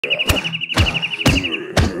Saving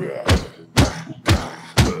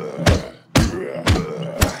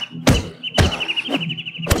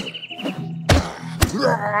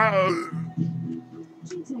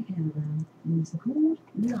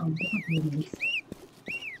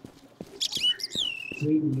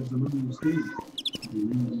of the money was good. The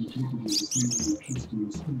really capable of the trust in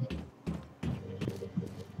your school.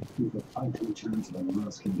 With a fighting chance of a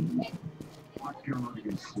masking you. I cannot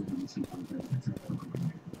against students who can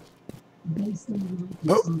Based on the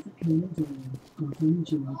likeness of Colonel Doyle, Arthur and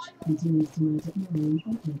George continues tonight at 9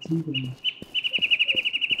 on ITV.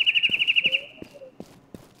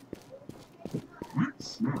 That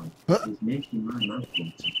smell is making my mouth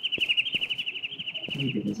water.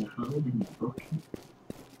 Maybe there's a hole in the bucket.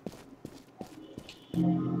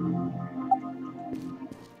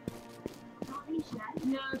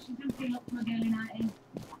 No, she's going to bring up to my girl in outing.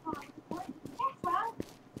 Yes, well,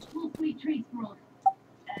 school free treats for us.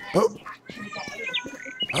 You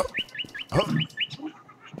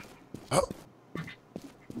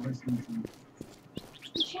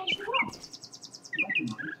changed the what?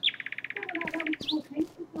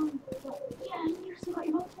 Yeah, and you've still got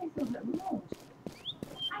your whole face over at the road.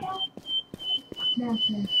 Hiya.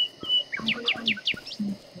 Nothing.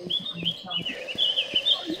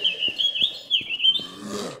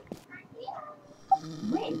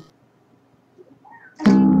 When?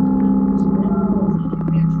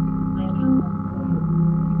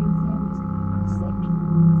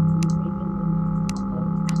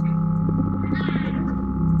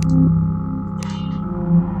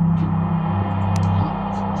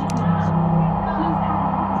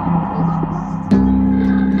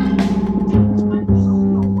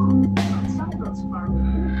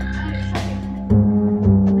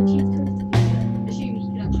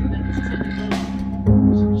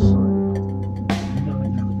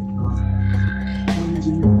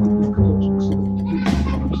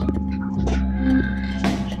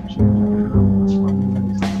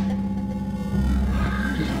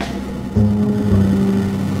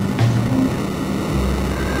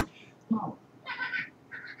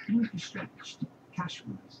 Cash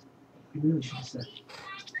wise, you really should have said,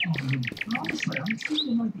 honestly, I'm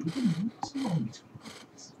thinking like you didn't what's wrong between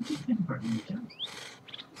us? You just didn't bring me down.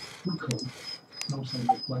 We're cool. No saying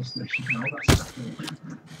the PlayStation, no, that's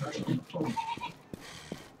actually fun.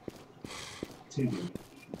 TV.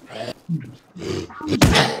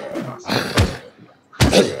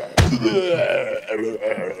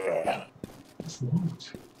 That's loads.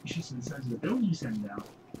 You should see the size of the bills you send out.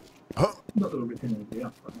 Not that we're ripping anybody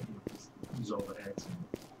off, but maybe it was overhead.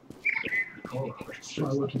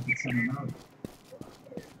 Try working for 10 an hour.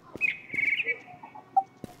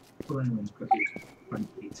 Well, anyway, it's got these bank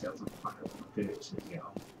details on file on the first as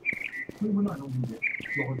well. We're not going to do it.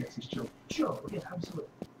 Law gets his job. Sure, yeah, absolutely.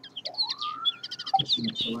 Just so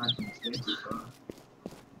much alive in the States as well.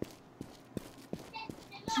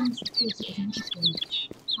 Someone thought it was interesting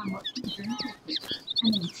how much people drink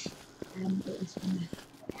and each. It was from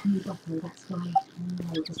a new bottle, that's why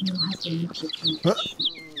because Neil has been much of drink.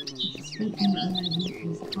 Speaking at the moment in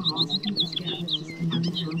his cars, I think he's getting just come down now.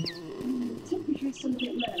 Temperature is still a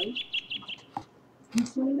bit low. Can you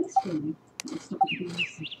swallow this for me? It'll stop you being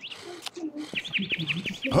sick.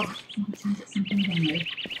 Just relax and pretend it's something wrong with.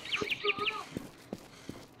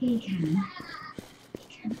 He can.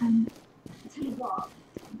 I'll tell you what,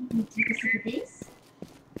 you take a sip of this.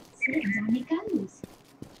 See it, and down it goes.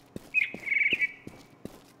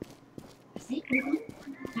 That's it, we're on.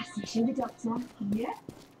 That's it, show the doctor. Yeah?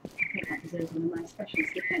 I think that deserves one of my special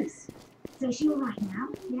stickers. So is she alright now?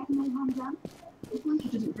 Yeah, no harm done? As long as she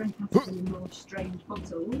doesn't drink out of any more strange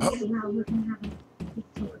bottles. Yeah, well, we can have a big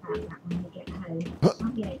talk about that when we get home.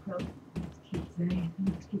 Won't we, April?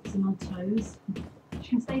 Keep us on our toes. She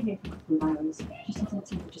can stay here for a couple of hours, just until the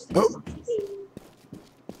temperature stays like this.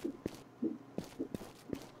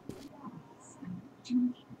 Do you want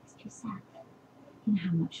to keep this to yourself? You know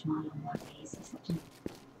how much Marlon worries. He's such a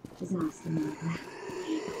disaster mother.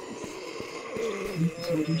 I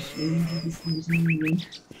told him she wouldn't have this kind of memory.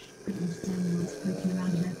 I couldn't understand why it's poking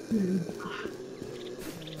around in her food.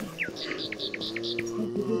 Take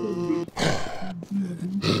the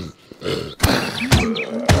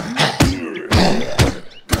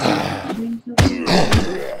big in there.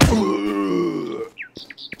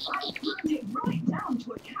 I turned it right down to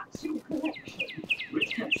a capsule collection. Which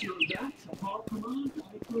capsule is that? Apart from I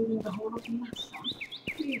including the whole of the answer.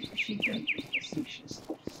 Please, she don't be facetious.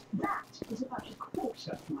 That is about a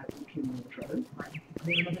quarter of my cooking wardrobe. I have to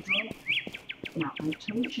clear another drawer. Now, I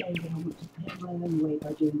told Jane that I want to pay my own way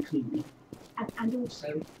by doing cleaning. And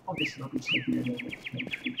also, obviously, I'll be taking it over to the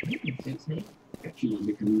country. It suits me. She was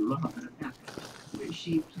becoming rather happy. Will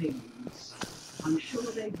she please? I'm sure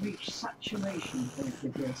they've reached saturation point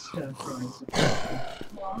with their stir fries.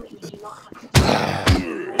 Well, you do not have to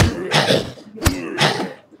do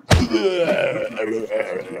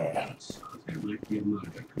There might be a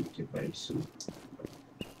murder committed very soon.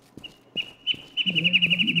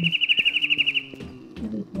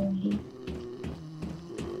 every boy.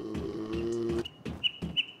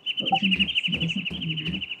 But we're going to have to set this up again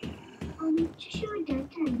now. Sure, I don't.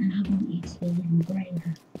 And I want you to be even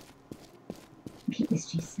braver. Keep this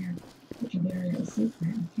to yourself. It can be our little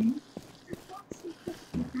secret, okay? What secret?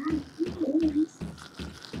 Not always.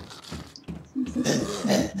 Some secrets.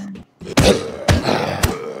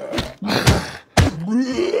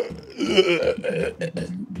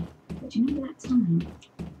 But do you remember that time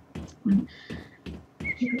when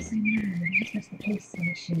he got so mad and he left the police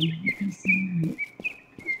station and he was so mad?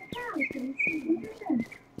 I was going to say, yeah.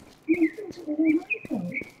 You thought it was all my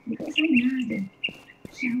fault. He got so mad and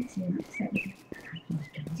shouty and upset with me. I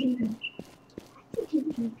can't do that. I think he was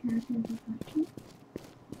really glad I was like him.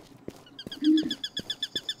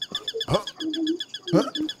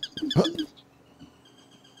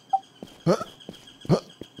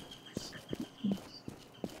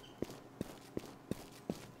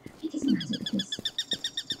 It doesn't matter because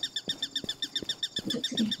the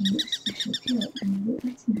doctor gave me a special pill and you look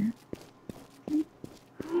better now.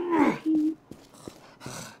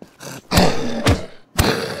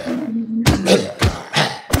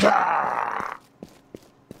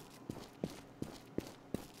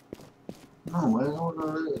 No, where's all the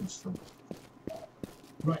little stuff?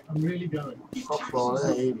 Right, I'm really going. Stop all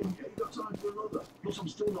that eating. Yeah, you got time for another. Plus, I'm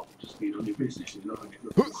still not up to speed on your business, you know, and it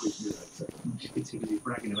looks quiz me later. Particularly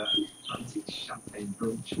bragging about his fancy champagne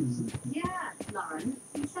brunches. Yeah, Lawrence,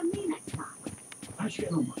 you send me next time. How's she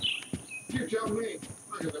getting on, mate? You tell me.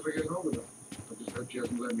 I can never get hold of her. I just hope she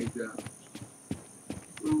hasn't let me down.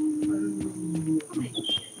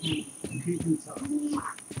 Keep in touch.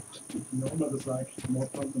 Your mother's like more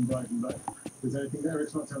front than Brighton back. Is there anything there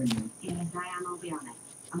it's not telling me? Yeah, Diane, I'll be on it.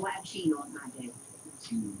 And whatever she knows, I do.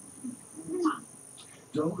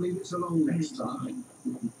 Don't leave it so long next time.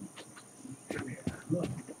 Come here. Look.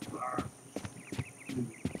 Right. You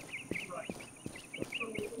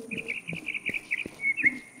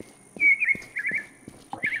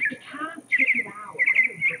can't kick it out. I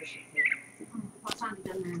don't give a shit. What's Andy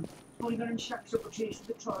done now? Only going to shack up a cheese to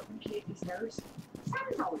the tribe and Katie's house.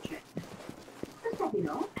 Sounds all check. That's probably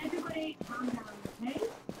not. Everybody calm down, okay?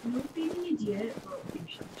 No being an idiot, but You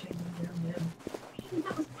should change them down there.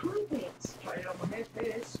 that was private. Try it on my head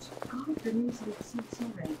first. God, the news is so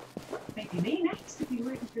sorry. Maybe me next if you're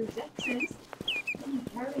working through his exes.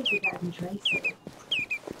 Carrie's the better than Tracy.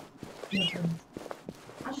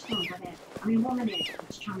 I just don't get it. I mean, 1 minute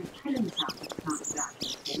he's trying to kill himself if he can't do that,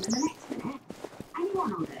 and then the next minute,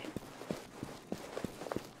 anyone will do.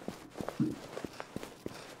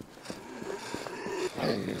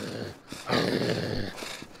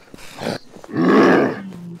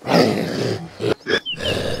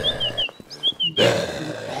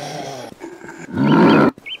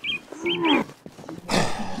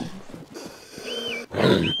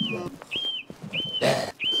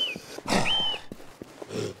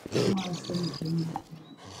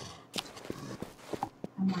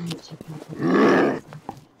 I might check out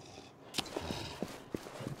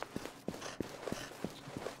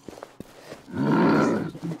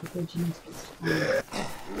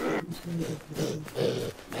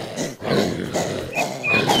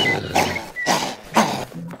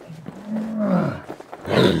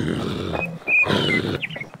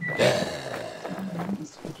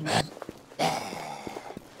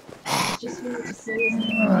just wanted to say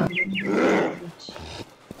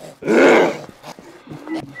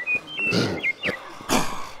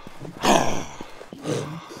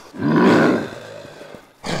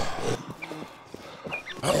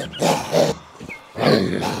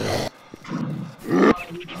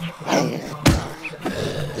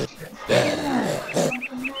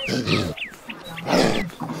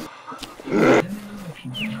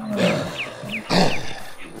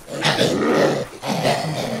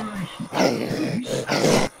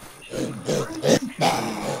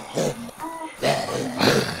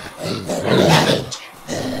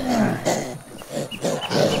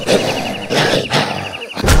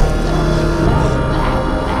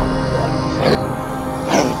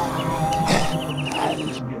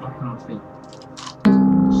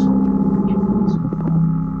So,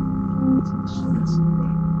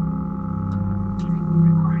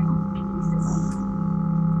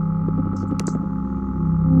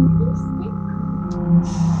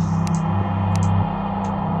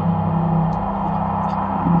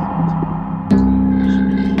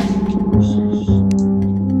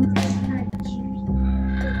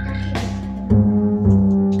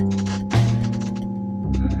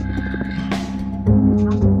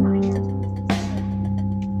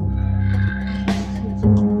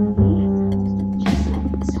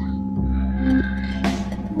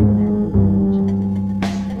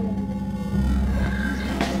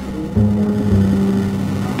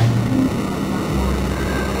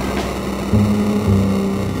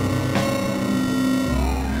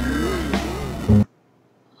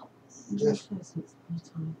 Yes. It's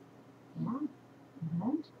time. Yeah.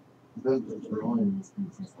 And That's my right. name is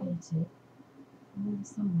Princess Katie. I'm one of the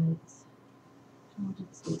soulmates. Charge of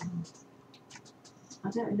the sweethearts. I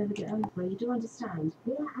don't never get over. You do understand?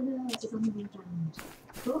 Yeah, I know. It's on the way round.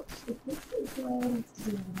 But if this is the way I want to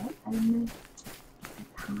deal with it, I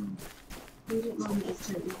can't. You don't mind me just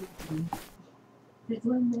totally walking. It's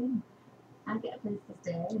one thing. I get a place to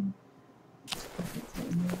stay and it's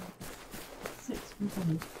what me. 6 for a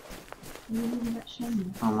day. And you know that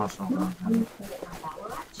shame. How much on Not that? you put it like that.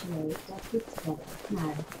 Well, actually, they're good together.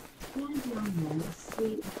 No. The idea on there is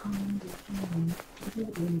sweet and kind and caring. I've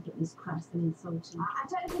never been to get this crass and insulting. I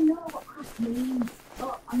don't even know what crass means.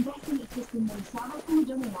 But I'm guessing it's just in there. So how can we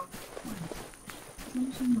do it? As long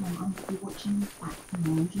as you know, I'm going to be watching his back from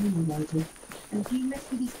now, junior lady. And if you mess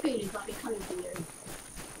with his feelings, I'll be coming for you.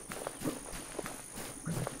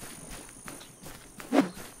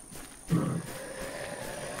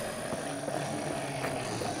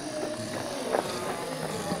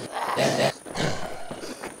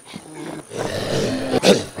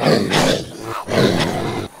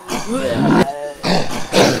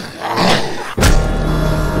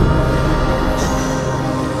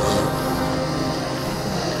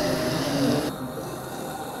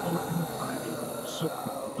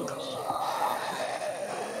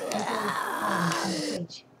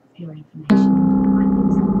 For your information, I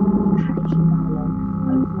think someone panicking Marlowe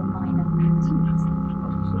over a minor activity.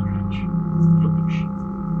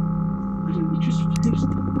 I don't just finish them.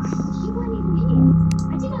 You weren't even here.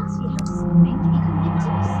 I did ask you how to something, but you couldn't give it to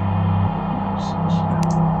us.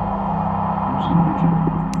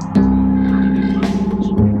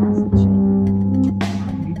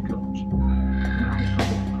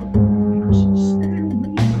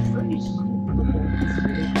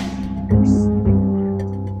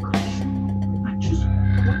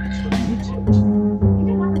 You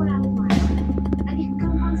don't like the way I live my life, and you can go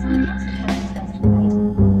and find somebody else to tell you the best way.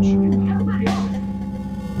 Go back off.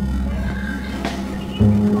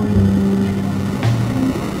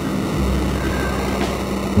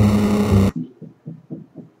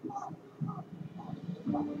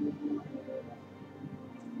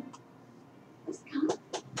 What's the car?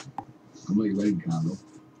 I'm not your wedding candle.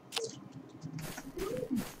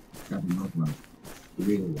 Gavin Rodwell, the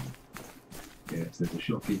real one. Yes, there's a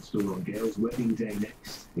shop in store on Gail's wedding day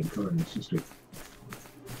next in Coronation Street.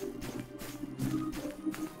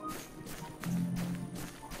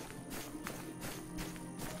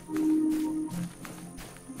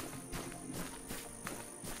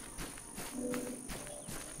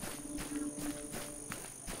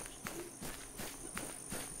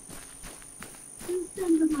 Who's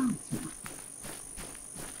done the last one?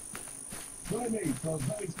 Join me for a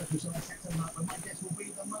very special summer sector night when my guest will be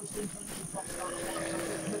the most influential pop star of our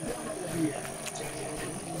country, Madonna will be here.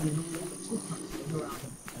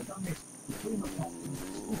 I've done this between the pop and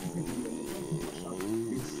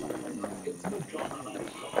it's Saturday night. It's Madonna.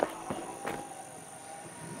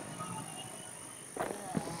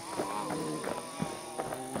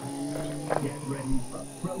 Get ready for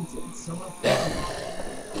frozen summer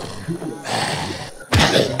fun.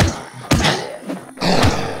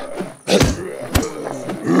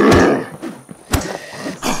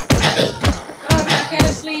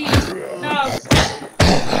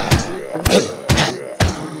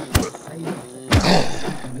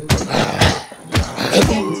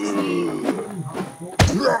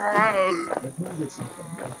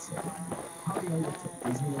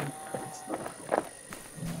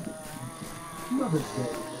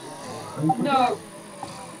 No,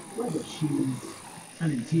 Whether she's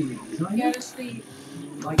an interior designer, get to sleep.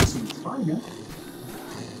 likes in finer,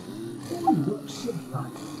 or looks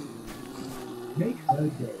sublime, make her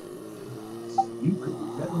day. You could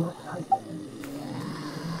be better off as them.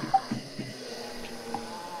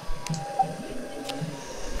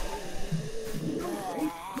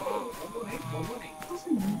 What's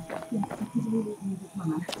her name? Yes, because we live in the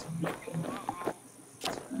mama.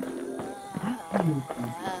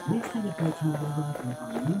 We're celebrating the arrival of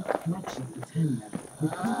our new flagship Britannia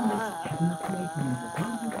with complimentary